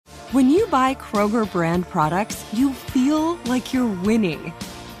When you buy Kroger brand products, you feel like you're winning.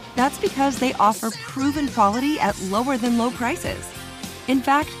 That's because they offer proven quality at lower than low prices. In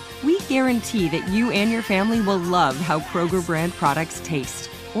fact, we guarantee that you and your family will love how Kroger brand products taste,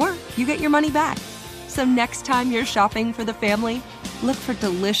 or you get your money back. So next time you're shopping for the family, look for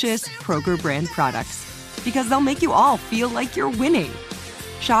delicious Kroger brand products, because they'll make you all feel like you're winning.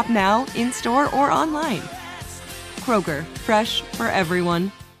 Shop now, in-store, or online. Kroger, fresh for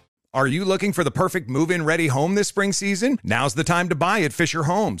everyone. Are you looking for the perfect move-in ready home this spring season? Now's the time to buy at Fisher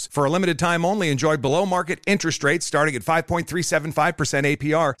Homes. For a limited time only, enjoy below-market interest rates starting at 5.375%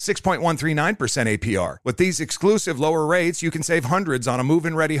 APR, 6.139% APR. With these exclusive lower rates, you can save hundreds on a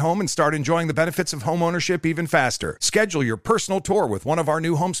move-in ready home and start enjoying the benefits of home ownership even faster. Schedule your personal tour with one of our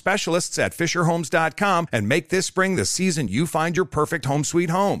new home specialists at FisherHomes.com and make this spring the season you find your perfect home sweet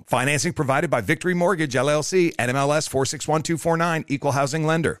home. Financing provided by Victory Mortgage, LLC, NMLS 461249, Equal Housing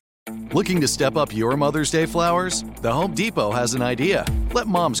Lender. Looking to step up your Mother's Day flowers? The Home Depot has an idea. Let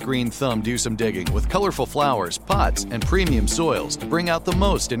Mom's green thumb do some digging with colorful flowers, pots, and premium soils to bring out the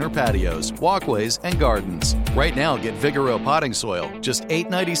most in her patios, walkways, and gardens. Right now, get Vigoro potting soil, just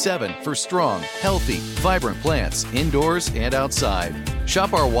 $8.97 for strong, healthy, vibrant plants indoors and outside.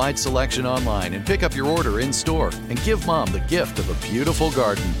 Shop our wide selection online and pick up your order in-store and give Mom the gift of a beautiful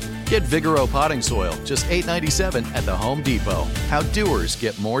garden. Get Vigoro potting soil, just $8.97 at the Home Depot. How doers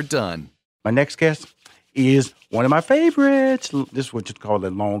get more done. My next guest is one of my favorites. This is what you call a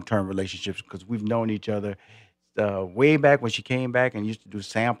long-term relationships, because we've known each other way back when she came back and used to do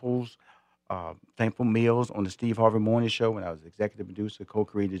samples, sample meals on the Steve Harvey Morning Show when I was executive producer,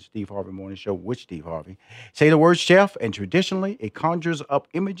 co-created the Steve Harvey Morning Show with Steve Harvey. Say the word chef, and traditionally it conjures up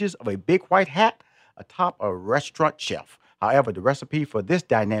images of a big white hat atop a restaurant chef. However, the recipe for this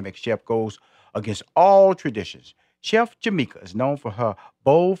dynamic chef goes against all traditions. Chef Jamika is known for her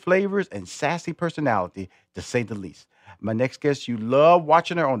bold flavors and sassy personality, to say the least. My next guest, you love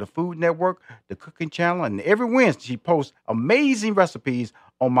watching her on the Food Network, the Cooking Channel, and every Wednesday she posts amazing recipes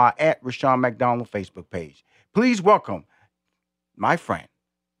on my @RashawnMcDonald Facebook page. Please welcome my friend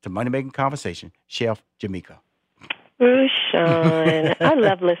to Money Making Conversation, Chef Jamika. Rushion, I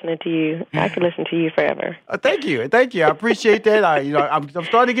love listening to you. I could listen to you forever. Thank you. I appreciate that. I'm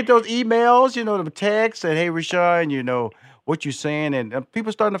starting to get those emails, the texts, and hey, Rushion, what you're saying, and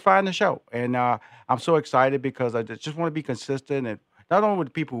people starting to find the show. And I'm so excited because I just want to be consistent, and not only with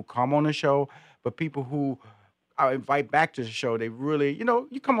the people who come on the show, but people who I invite back to the show. They really,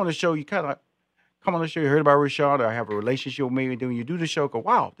 you come on the show, you kind of come on the show, you heard about Rushion, or I have a relationship with me, and then when you do the show, go,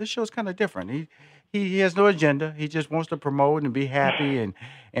 wow, this show's kind of different. He has no agenda. He just wants to promote and be happy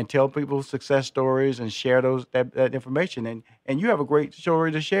and tell people success stories and share that information. And you have a great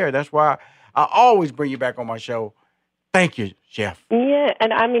story to share. That's why I always bring you back on my show. Thank you, Chef. Yeah,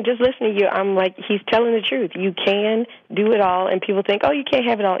 and I mean, just listening to you, I'm like, he's telling the truth. You can do it all, and people think, oh, you can't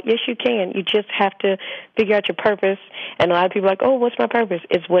have it all. Yes, you can. You just have to figure out your purpose. And a lot of people are like, oh, what's my purpose?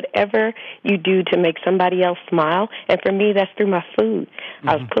 It's whatever you do to make somebody else smile. And for me, that's through my food. Mm-hmm.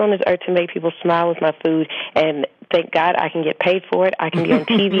 I was put on this earth to make people smile with my food, and thank God I can get paid for it. I can be on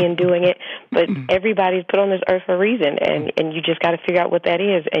TV and doing it, but everybody's put on this earth for a reason, and you just got to figure out what that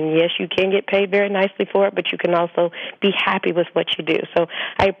is. And yes, you can get paid very nicely for it, but you can also be happy with what you do. So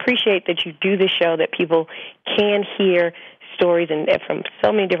I appreciate that you do this show, that people can hear stories and from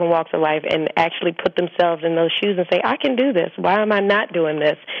so many different walks of life and actually put themselves in those shoes and say, I can do this. Why am I not doing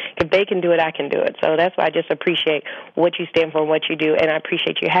this? If they can do it, I can do it. So that's why I just appreciate what you stand for and what you do, and I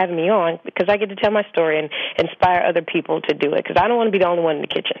appreciate you having me on because I get to tell my story and inspire other people to do it because I don't want to be the only one in the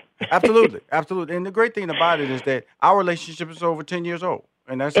kitchen. Absolutely, absolutely. And the great thing about it is that our relationship is over 10 years old.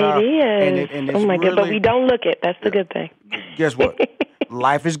 And that's how, it is. And oh, my really, God, but we don't look it. That's the good thing. Guess what?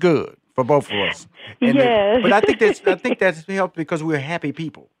 Life is good for both of us. And yes. But I think that's helped because we're happy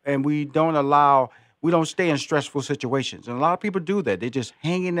people, and we don't stay in stressful situations. And a lot of people do that. They just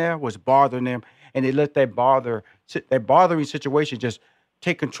hang in there, what's bothering them, and they let that bothering situation just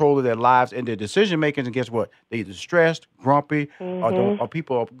take control of their lives and their decision making. And guess what? They're either stressed, grumpy,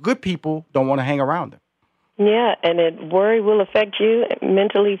 or good people don't want to hang around them. Yeah, and worry will affect you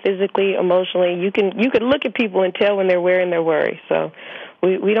mentally, physically, emotionally. You can look at people and tell when they're wearing their worry. So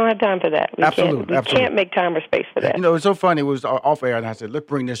we don't have time for that. We can't make time or space for that. It's so funny. It was off air, and I said, let's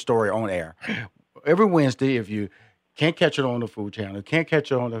bring this story on air. Every Wednesday, if you can't catch it on the Food Channel, can't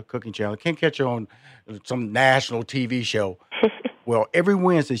catch it on the Cooking Channel, can't catch it on some national TV show, well, every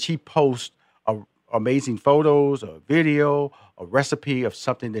Wednesday she posts amazing photos, a video, a recipe of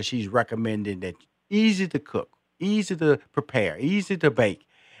something that she's recommending that easy to cook, easy to prepare, easy to bake.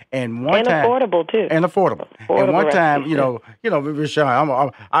 And one and time, affordable too. and affordable. And one time, recipes,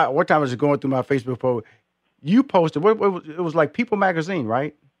 Rashawn, one time I was going through my Facebook post. You posted it was like People Magazine,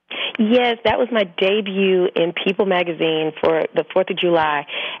 right? Yes, that was my debut in People magazine for the 4th of July,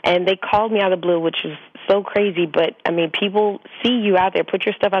 and they called me out of the blue, which was so crazy, but, I mean, people see you out there, put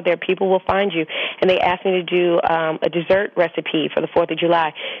your stuff out there, people will find you, and they asked me to do a dessert recipe for the 4th of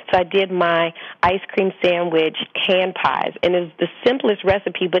July, so I did my ice cream sandwich hand pies, and it was the simplest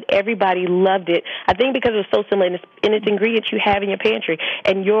recipe, but everybody loved it, I think because it was so simple, and it's ingredients you have in your pantry,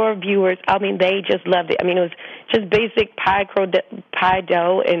 and your viewers, I mean, they just loved it. I mean, it was just basic pie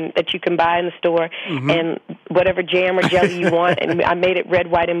dough and that you can buy in the store, and whatever jam or jelly you want, and I made it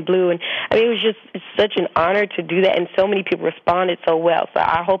red, white, and blue, and I mean, it's such an honor to do that, and so many people responded so well, so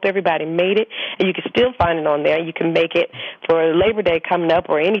I hope everybody made it, and you can still find it on there. You can make it for Labor Day coming up,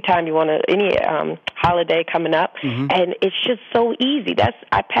 or any time you want to, any holiday coming up, and it's just so easy.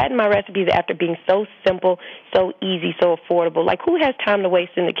 I patent my recipes after being so simple, so easy, so affordable. Like, who has time to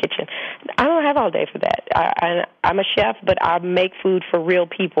waste in the kitchen? I don't have all day for that. I'm a chef, but I make food for real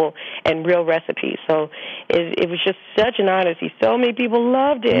people and real recipes. So it was just such an honor to see so many people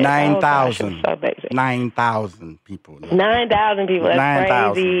loved it. 9,000. So amazing. 9,000 people. 9,000 people. That's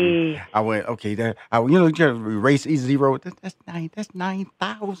 9,000. crazy. I went, okay, you erase each zero. That's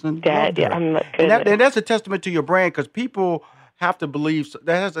 9,000. And that's a testament to your brand, because people have to believe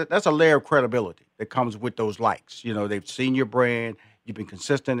that's a layer of credibility that comes with those likes. You know, they've seen your brand, you've been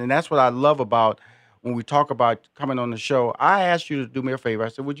consistent, and that's what I love about when we talk about coming on the show. I asked you to do me a favor. I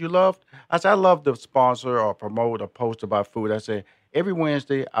said, I love to sponsor or promote or post about food. I said, every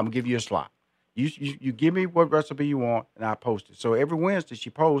Wednesday, I'm going to give you a slot. You give me what recipe you want, and I post it. So every Wednesday she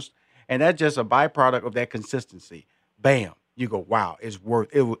posts, and that's just a byproduct of that consistency. Bam. You go, wow, it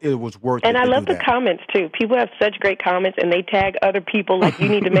was worth it. And I love the comments, too. People have such great comments, and they tag other people, like, you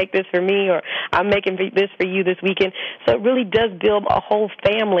need to make this for me, or I'm making this for you this weekend. So it really does build a whole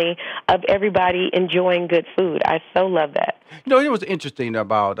family of everybody enjoying good food. I so love that. You know, it was interesting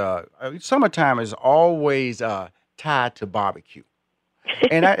about summertime is always tied to barbecue.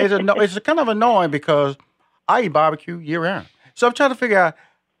 And it's kind of annoying because I eat barbecue year-round. So I'm trying to figure out,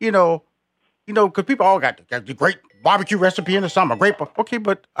 because people all got the great barbecue recipe in the summer. Great, okay,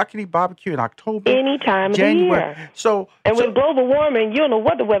 but I can eat barbecue in October, any time January. of the year. So with global warming, you don't know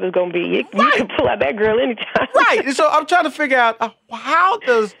what the weather's going to be. You can pull out that grill anytime. Right. And so I'm trying to figure out how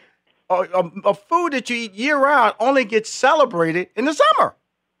does a food that you eat year-round only get celebrated in the summer?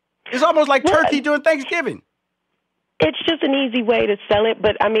 It's almost like turkey during Thanksgiving. It's just an easy way to sell it,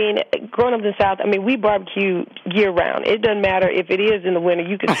 but, I mean, growing up in the South, I mean, we barbecue year-round. It doesn't matter if it is in the winter.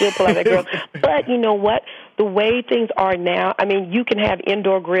 You can still pull out that grill. But you know what? The way things are now, I mean, you can have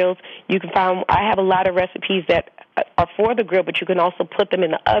indoor grills. You can find, I have a lot of recipes that are for the grill, but you can also put them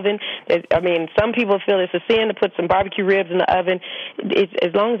in the oven. I mean, some people feel it's a sin to put some barbecue ribs in the oven.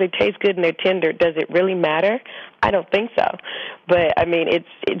 As long as they taste good and they're tender, does it really matter? I don't think so. But, I mean,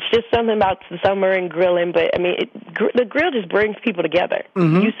 it's just something about the summer and grilling. But, I mean, the grill just brings people together.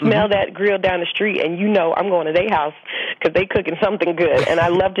 You smell that grill down the street, and you know I'm going to their house because they cooking something good. And I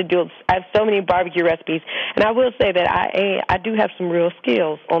love to do it. I have so many barbecue recipes. And I will say that I do have some real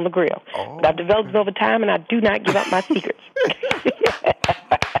skills on the grill. But I've developed it over time, and I do not give up my secrets.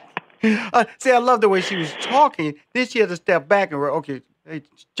 See, I love the way she was talking. Then she had to step back and okay, hey,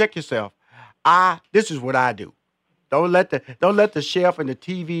 check yourself. This is what I do. Don't let the chef and the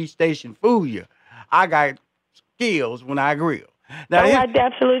TV station fool you. I got skills when I grill. Now, I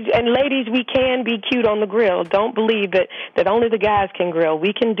absolutely. And ladies, we can be cute on the grill. Don't believe that only the guys can grill.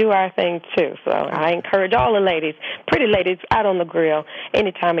 We can do our thing too. So I encourage all the ladies, pretty ladies, out on the grill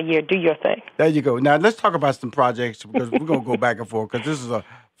any time of year. Do your thing. There you go. Now let's talk about some projects, because we're gonna go back and forth, because this is a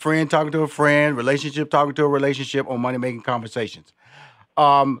friend talking to a friend, relationship talking to a relationship on Money Making Conversations.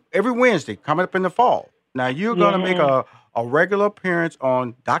 Every Wednesday, coming up in the fall. Now, you're going to make a regular appearance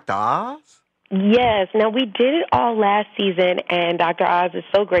on Dr. Oz? Yes. Now, we did it all last season, and Dr. Oz is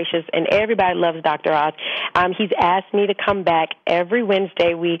so gracious, and everybody loves Dr. Oz. He's asked me to come back every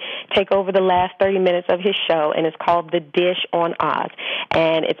Wednesday. We take over the last 30 minutes of his show, and it's called The Dish on Oz.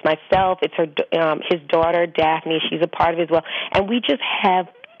 And it's myself, it's his daughter, Daphne. She's a part of it as well. And we just have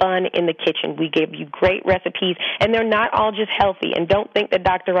fun in the kitchen. We give you great recipes, and they're not all just healthy. And don't think that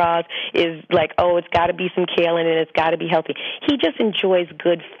Dr. Oz is like, oh, it's got to be some kale in it, it's got to be healthy. He just enjoys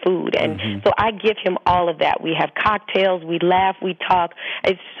good food, and so I give him all of that. We have cocktails, we laugh, we talk.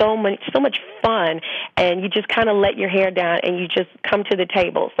 It's so much fun, and you just kind of let your hair down, and you just come to the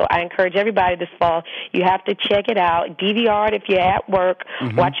table. So I encourage everybody this fall, you have to check it out. DVR it if you're at work.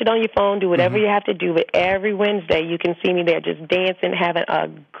 Watch it on your phone. Do whatever you have to do. But every Wednesday, you can see me there just dancing, having a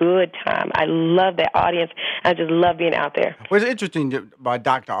good time. I love that audience. I just love being out there. Well, it's interesting about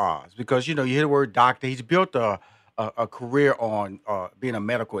Dr. Oz because, you hear the word doctor. He's built a career on being a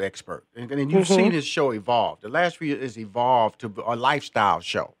medical expert. And you've seen his show evolve. The last few years, it's evolved to a lifestyle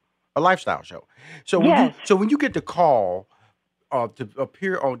show. A lifestyle show. So when you get the call to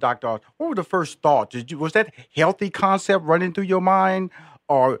appear on Dr. Oz, what were the first thoughts? Was that healthy concept running through your mind?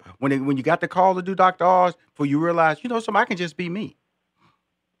 Or when you got the call to do Dr. Oz, before you realized, I can just be me?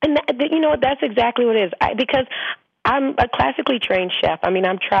 And that's exactly what it is. Because I'm a classically trained chef. I mean,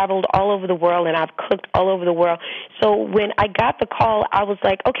 I've traveled all over the world and I've cooked all over the world. So when I got the call, I was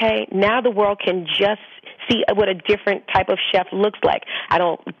like, okay, now the world can just see what a different type of chef looks like. I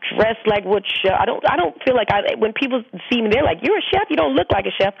don't dress like what chef. I don't feel like when people see me, they're like, "You're a chef? You don't look like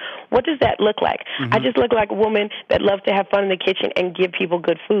a chef." What does that look like? I just look like a woman that loves to have fun in the kitchen and give people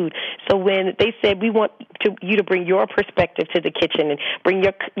good food. So when they said, "We want you to bring your perspective to the kitchen and bring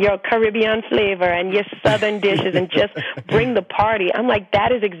your Caribbean flavor and your Southern dishes and just bring the party," I'm like,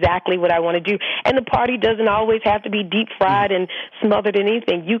 that is exactly what I want to do. And the party doesn't always have to be deep fried and smothered in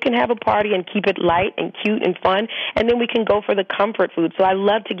anything. You can have a party and keep it light and cute and fun, and then we can go for the comfort food. So I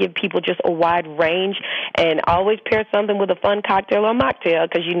love to give people just a wide range and always pair something with a fun cocktail or mocktail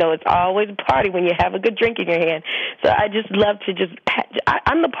because it's always a party when you have a good drink in your hand. So I just love to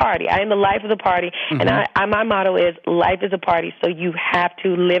I'm the party. I am the life of the party, and my motto is life is a party, so you have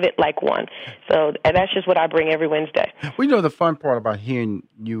to live it like one. So that's just what I bring every Wednesday. The fun part about hearing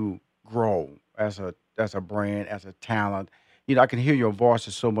you grow as a brand, as a talent, I can hear your voice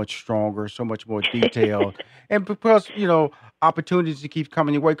is so much stronger, so much more detailed. And because, opportunities to keep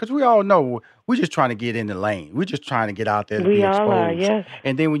coming your way, because we all know we're just trying to get in the lane. We're just trying to get out there to be exposed. We all are, yes.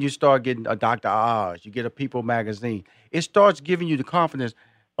 And then when you start getting a Dr. Oz, you get a People magazine, it starts giving you the confidence,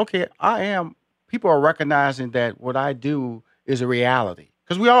 okay, people are recognizing that what I do is a reality.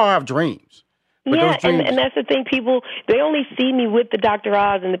 Because we all have dreams. But and that's the thing. People, they only see me with the Dr.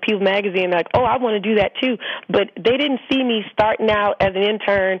 Oz and the People magazine. Like, oh, I want to do that too. But they didn't see me starting out as an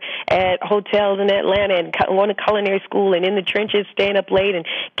intern at hotels in Atlanta and going to culinary school and in the trenches, staying up late and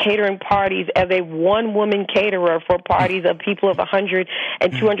catering parties as a one-woman caterer for parties of people of 100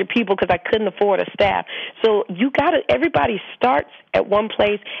 and 200 people because I couldn't afford a staff. So everybody starts at one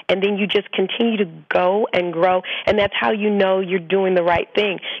place, and then you just continue to go and grow, and that's how you're doing the right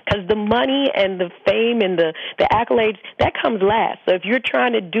thing. Because the money and the fame and the accolades, that comes last. So if you're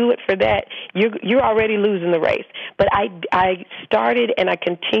trying to do it for that, you're already losing the race. But I started and I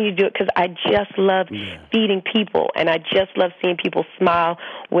continue to do it because I just love feeding people, and I just love seeing people smile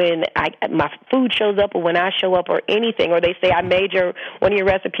when my food shows up or when I show up or anything, or they say I made one of your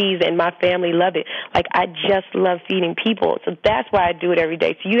recipes and my family loved it. Like, I just love feeding people. So that's why I do it every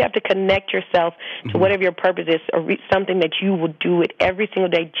day. So you have to connect yourself to whatever your purpose is, or something that you will do it every single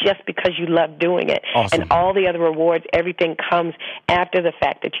day just because you love doing it. Awesome. And all the other rewards, everything comes after the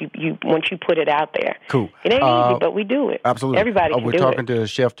fact that you once you put it out there. Cool. It ain't easy, but we do it. Absolutely. Everybody can do it. We're talking to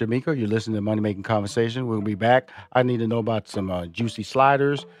Chef Jamika. You're listening to Money Making Conversation. We'll be back. I need to know about some juicy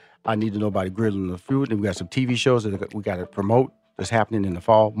sliders. I need to know about grilling the fruit. And we got some TV shows that we got to promote that's happening in the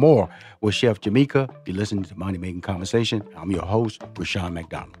fall. More with Chef Jamika. You're listening to Money Making Conversation. I'm your host, Rushion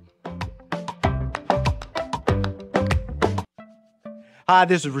McDonald. Hi,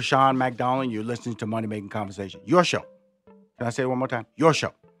 this is Rushion McDonald. You're listening to Money Making Conversation. Your show. Can I say it one more time? Your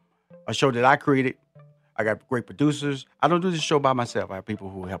show. A show that I created. I got great producers. I don't do this show by myself. I have people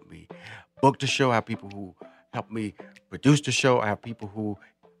who help me book the show. I have people who help me produce the show. I have people who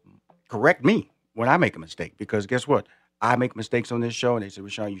correct me when I make a mistake. Because guess what? I make mistakes on this show, and they say,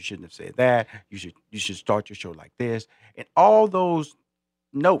 Rushion, you shouldn't have said that. You should start your show like this. And all those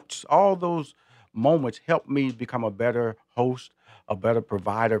notes, all those moments help me become a better host, a better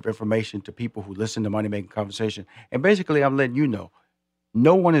provider of information to people who listen to Money Making Conversation. And basically, I'm letting you know,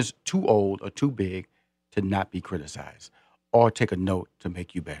 no one is too old or too big to not be criticized or take a note to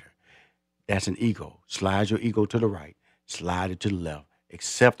make you better. That's an ego. Slide your ego to the right, slide it to the left.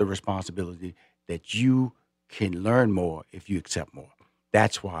 Accept the responsibility that you can learn more if you accept more.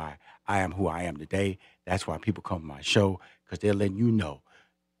 That's why I am who I am today. That's why people come to my show, because they're letting you know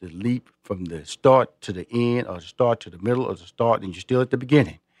the leap from the start to the end, or the start to the middle, or the start, and you're still at the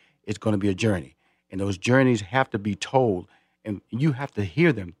beginning. It's going to be a journey. And those journeys have to be told, and you have to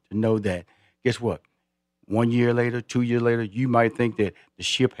hear them to know that, guess what? 1 year later, 2 years later, you might think that the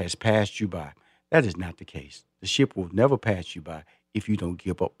ship has passed you by. That is not the case. The ship will never pass you by if you don't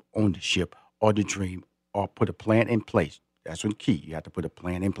give up on the ship or the dream or put a plan in place. That's the key. You have to put a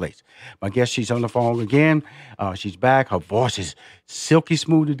plan in place. My guest, she's on the phone again. She's back. Her voice is silky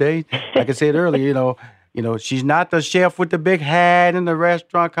smooth today. Like I said earlier, You know, she's not the chef with the big hat in the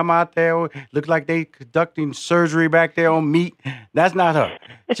restaurant. Come out there, look like they conducting surgery back there on meat. That's not her.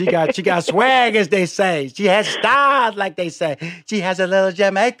 She got swag, as they say. She has style, like they say. She has a little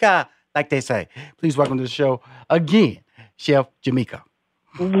Jamaica, like they say. Please welcome to the show again, Chef Jamika.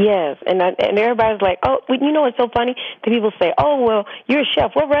 Yes, and everybody's like, oh, you know what's so funny? The people say, oh, well, you're a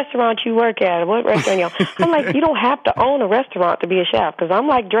chef. What restaurant you work at? What restaurant you own? I'm like, you don't have to own a restaurant to be a chef, because I'm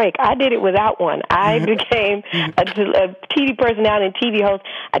like Drake. I did it without one. I became a TV personality and TV host.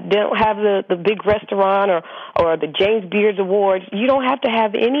 I don't have the big restaurant or the James Beard Awards. You don't have to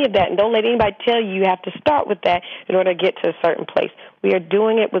have any of that, and don't let anybody tell you have to start with that in order to get to a certain place. We are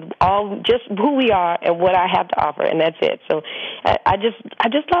doing it with just who we are and what I have to offer, and that's it. So I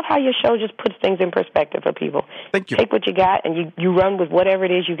just love how your show just puts things in perspective for people. Thank you. Take what you got, and you run with whatever it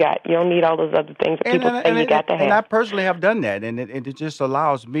is you got. You don't need all those other things that people say you got to have. And I personally have done that, and it just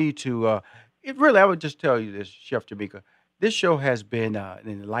allows me to, I would just tell you this, Chef Jamika, this show has been an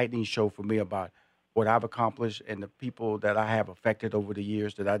enlightening show for me about what I've accomplished and the people that I have affected over the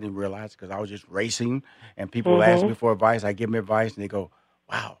years that I didn't realize, because I was just racing, and people ask me for advice. I give them advice, and they go,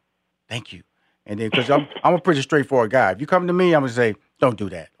 wow, thank you. And then, because I'm a pretty straightforward guy. If you come to me, I'm going to say, don't do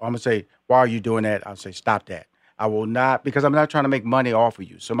that. Or I'm going to say, why are you doing that? I'll say, stop that. I will not, because I'm not trying to make money off of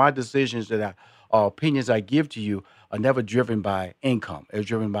you. So my decisions opinions I give to you are never driven by income. They're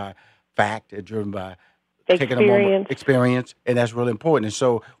driven by fact. They're driven by taking a moment, experience, and that's really important. And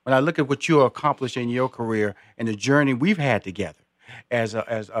so when I look at what you accomplished in your career and the journey we've had together, as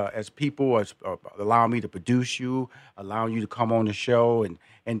people, allowing me to produce you, allowing you to come on the show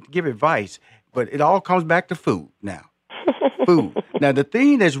and give advice, but it all comes back to food now. Food. Now, the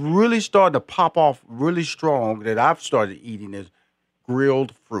thing that's really starting to pop off really strong that I've started eating is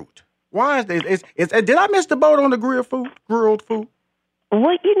grilled fruit. Why is this? Did I miss the boat on the grilled food?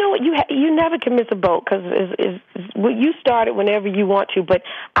 Well, you know what? You never can miss a boat, because you start it whenever you want to. But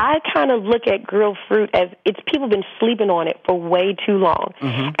I kind of look at grilled fruit as people been sleeping on it for way too long,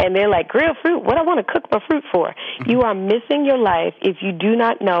 and they're like, grilled fruit? What I want to cook my fruit for? You are missing your life if you do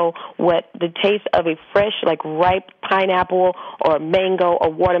not know what the taste of a fresh, like ripe pineapple or mango or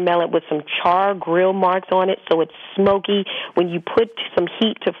watermelon with some char grill marks on it, so it's smoky. When you put some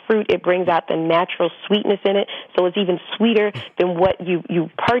heat to fruit, it brings out the natural sweetness in it, so it's even sweeter than what you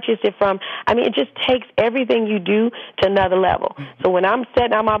purchase it from. I mean, it just takes everything you do to another level. So when I'm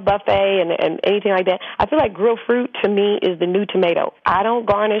setting out my buffet and anything like that, I feel like grilled fruit to me is the new tomato. I don't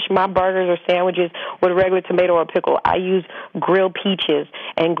garnish my burgers or sandwiches with a regular tomato or pickle. I use grilled peaches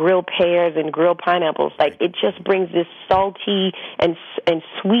and grilled pears and grilled pineapples. Like, it just brings this salty and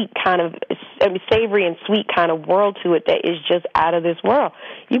sweet kind of, savory and sweet kind of world to it that is just out of this world.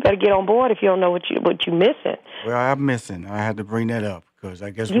 You better get on board if you don't know what you're missing. Well, I'm missing. I had to bring that up. Because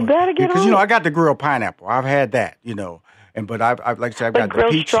I guess you better get on. Because I got the grilled pineapple. I've had that, but I've like I said, I've got the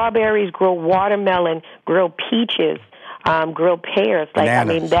peach, grilled strawberries, grilled watermelon, grilled peaches, grilled pears. Like,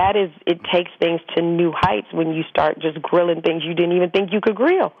 bananas. I mean, it takes things to new heights when you start just grilling things you didn't even think you could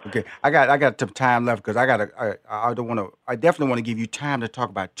grill. Okay, I got some time left, because I definitely want to give you time to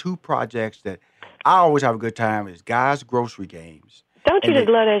talk about two projects that I always have a good time. Is Guys Grocery Games. Don't you just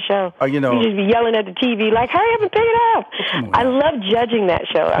love that show? You just be yelling at the TV like, hurry up and pick it up. I love judging that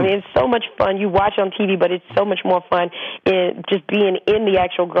show. I mean, it's so much fun. You watch on TV, but it's so much more fun in just being in the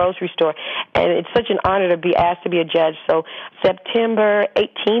actual grocery store. And it's such an honor to be asked to be a judge. So September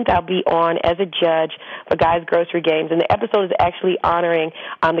 18th, I'll be on as a judge for Guys Grocery Games. And the episode is actually honoring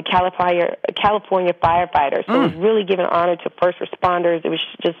the California firefighters. So it was really giving honor to first responders. It was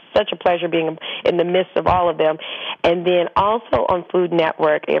just such a pleasure being in the midst of all of them. And then also on Food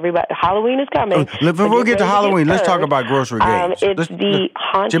Network, Halloween is coming. Before we get to Halloween, let's talk about grocery games. It's the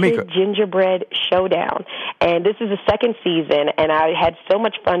Haunted Jamika. Gingerbread Showdown. And this is the second season, and I had so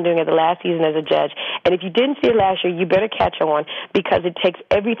much fun doing it the last season as a judge. And if you didn't see it last year, you better catch on, because it takes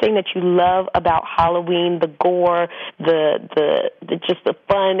everything that you love about Halloween, the gore, the just the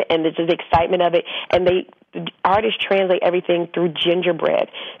fun and the excitement of it, and the artists translate everything through gingerbread.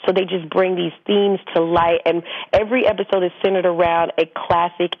 So they just bring these themes to light, and every episode is centered around a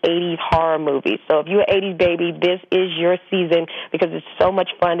classic 80s horror movie. So if you're an 80s baby, this is your season, because it's so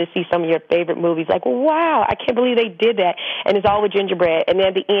much fun to see some of your favorite movies. Like, wow, I can't believe they did that. And it's all with gingerbread. And then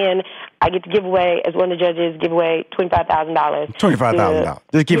at the end, I get to give away, as one of the judges, give away $25,000. $25,000.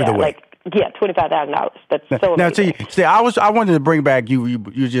 Just give it away. $25,000. That's so amazing. Now, see, I wanted to bring back you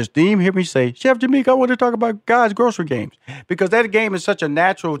just didn't even hear me say, Chef Jamika, I want to talk about Guys Grocery Games, because that game is such a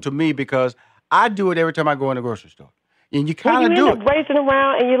natural to me, because I do it every time I go in the grocery store. And you Well, kind of you do end it. up racing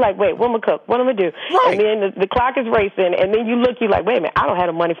around, and you're like, wait, what am I cook? What am I do? Right. And then the clock is racing, and then you look, you're like, wait a minute, I don't have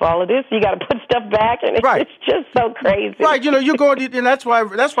the money for all of this. You got to put stuff back, and Right. it's just so crazy. Right, you go, and that's why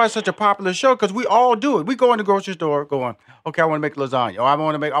it's such a popular show, because we all do it. We go in the grocery store going, okay, I want to make lasagna, or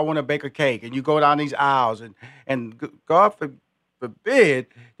I want to bake a cake, and you go down these aisles, and God forbid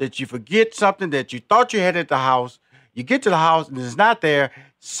that you forget something that you thought you had at the house. You get to the house and it's not there.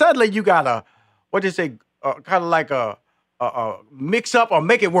 Suddenly you got kind of like a mix up or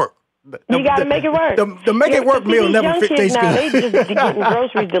make it work. You got to make it work. The make it work meal never tastes now, good. They just getting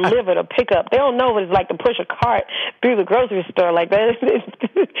groceries delivered or pick up. They don't know what it's like to push a cart through the grocery store like that.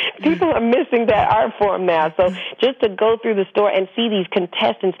 People are missing that art form now. So just to go through the store and see these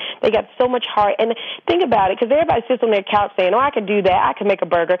contestants, they got so much heart. And think about it, because everybody sits on their couch saying, oh, I can do that. I can make a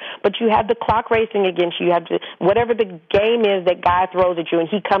burger. But you have the clock racing against you. You have to, whatever the game is that guy throws at you, and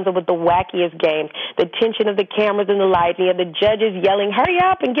he comes up with the wackiest games, the tension of the cameras and the lights, and you have the judges yelling, hurry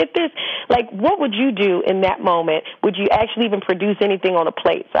up and get this. Like, what would you do in that moment? Would you actually even produce anything on a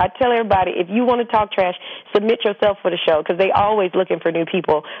plate? So I tell everybody, if you want to talk trash, submit yourself for the show, because they always looking for new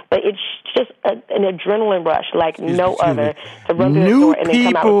people. But it's just an adrenaline rush like no other to run through the store and then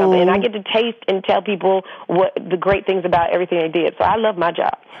come out with something. And I get to taste and tell people what the great things about everything they did. So I love my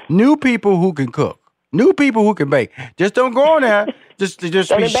job. New people who can cook. New people who can bake. Just don't go in there just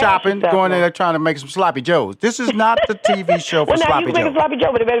be shopping, going in there trying to make some sloppy joes. This is not the TV show for sloppy joes. You can make a sloppy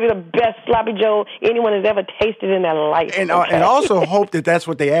joe, but it better be the best sloppy joe anyone has ever tasted in their life. And also hope that that's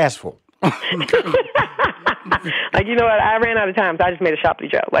what they asked for. Like, you know what? I ran out of time, so I just made a sloppy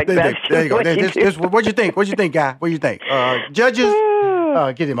joe. Like, there you go. What'd you think? What'd you think, guy? What do you think? Judges,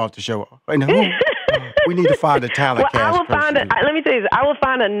 get him off the show. And who? We need to find a talent cast person. Let me tell you this. I will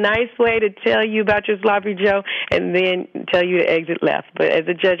find a nice way to tell you about your sloppy joe and then tell you to exit left. But as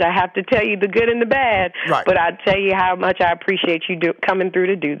a judge, I have to tell you the good and the bad. Right. But I tell you how much I appreciate you coming through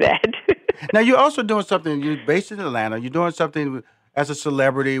to do that. Now, you're also doing something. You're based in Atlanta. You're doing something as a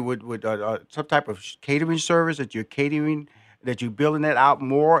celebrity with some type of catering service that you're building that out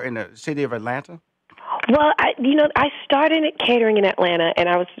more in the city of Atlanta? Well, I started catering in Atlanta, and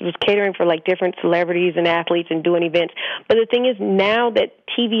I was catering for like different celebrities and athletes and doing events. But the thing is, now that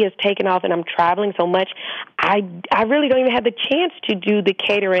TV has taken off and I'm traveling so much, I really don't even have the chance to do the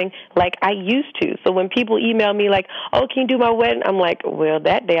catering like I used to. So when people email me like, oh, can you do my wedding? I'm like, well,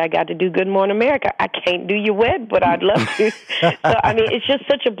 that day I got to do Good Morning America. I can't do your wedding, but I'd love to. So, I mean, it's just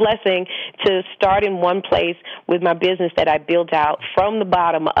such a blessing to start in one place with my business that I built out from the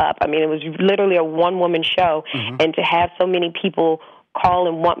bottom up. I mean, it was literally a one-woman show, and to have so many people call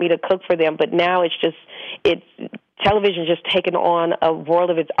and want me to cook for them. But now television just taken on a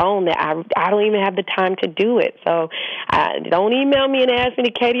world of its own that I don't even have the time to do it. So don't email me and ask me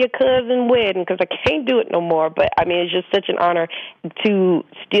to cater your cousin wedding, because I can't do it no more. But, I mean, it's just such an honor to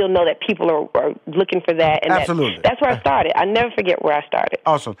still know that people are looking for that. And absolutely. That's where I started. I never forget where I started.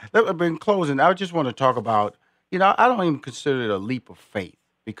 Awesome. In closing, I just want to talk about, I don't even consider it a leap of faith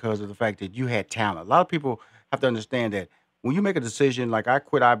because of the fact that you had talent. A lot of people have to understand that when you make a decision, like I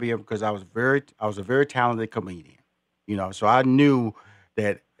quit IBM because I was a very talented comedian. So I knew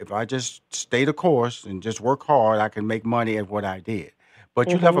that if I just stay the course and just work hard, I can make money at what I did. But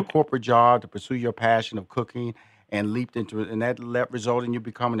you left a corporate job to pursue your passion of cooking and leaped into it, and that resulted in you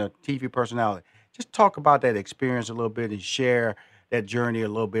becoming a TV personality. Just talk about that experience a little bit and share that journey a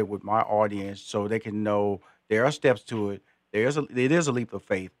little bit with my audience so they can know there are steps to it. It is a leap of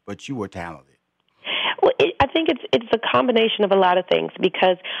faith, but you were talented. Well, I think it's a combination of a lot of things,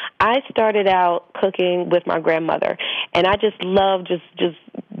 because I started out cooking with my grandmother, and I just loved just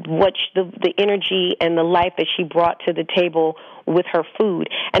what the energy and the life that she brought to the table with her food.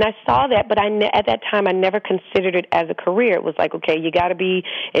 And I saw that, but at that time I never considered it as a career. It was like, okay, you got to be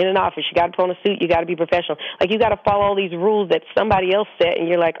in an office, you got to put on a suit, you got to be professional. Like, you got to follow all these rules that somebody else set, and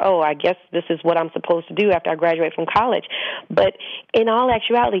you're like, oh, I guess this is what I'm supposed to do after I graduate from college. But in all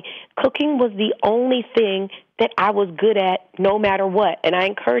actuality, cooking was the only thing that I was good at no matter what. And I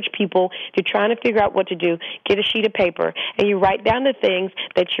encourage people, if you're trying to figure out what to do, get a sheet of paper and you write down the things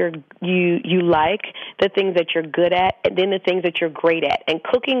that you like, the things that you're good at, and then the things that you're great at. And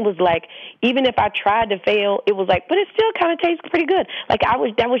cooking was like, even if I tried to fail, it was like, but it still kind of tastes pretty good. Like, I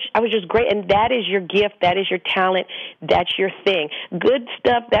was just great. And that is your gift, that is your talent, that's your thing. Good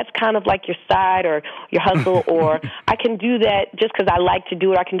stuff, that's kind of like your side or your hustle, or I can do that just because I like to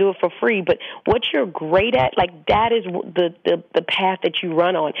do it, I can do it for free. But what you're great at, like, that is the path that you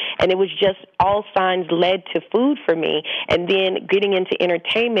run on. And it was just all signs led to food for me. And then getting into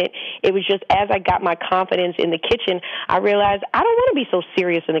entertainment, it was just as I got my confidence in the kitchen, I realized realized I don't want to be so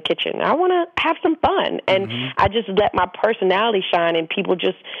serious in the kitchen. I want to have some fun. And I just let my personality shine, and people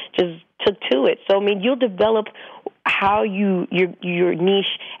just took to it. So, I mean, you'll develop how your niche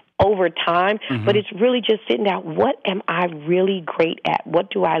over time, but it's really just sitting down. What am I really great at? What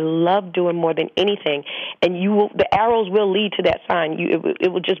do I love doing more than anything? And the arrows will lead to that sign.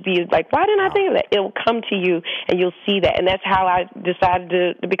 It will just be like, why didn't I think of that? It will come to you, and you'll see that. And that's how I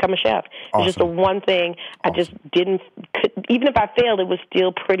decided to become a chef. It's just the one thing I just didn't. Even if I failed, it was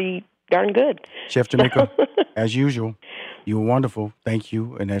still pretty darn good. Chef Jamika, as usual, you were wonderful. Thank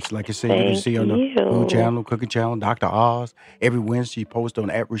you. And that's, like I said, you can see on the Food Channel, Cooking Channel, Dr. Oz. Every Wednesday, you post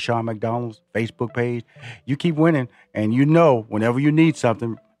on @Rushion McDonald's Facebook page. You keep winning, and you know whenever you need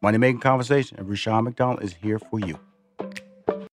something, money-making conversation, and Rushion McDonald is here for you.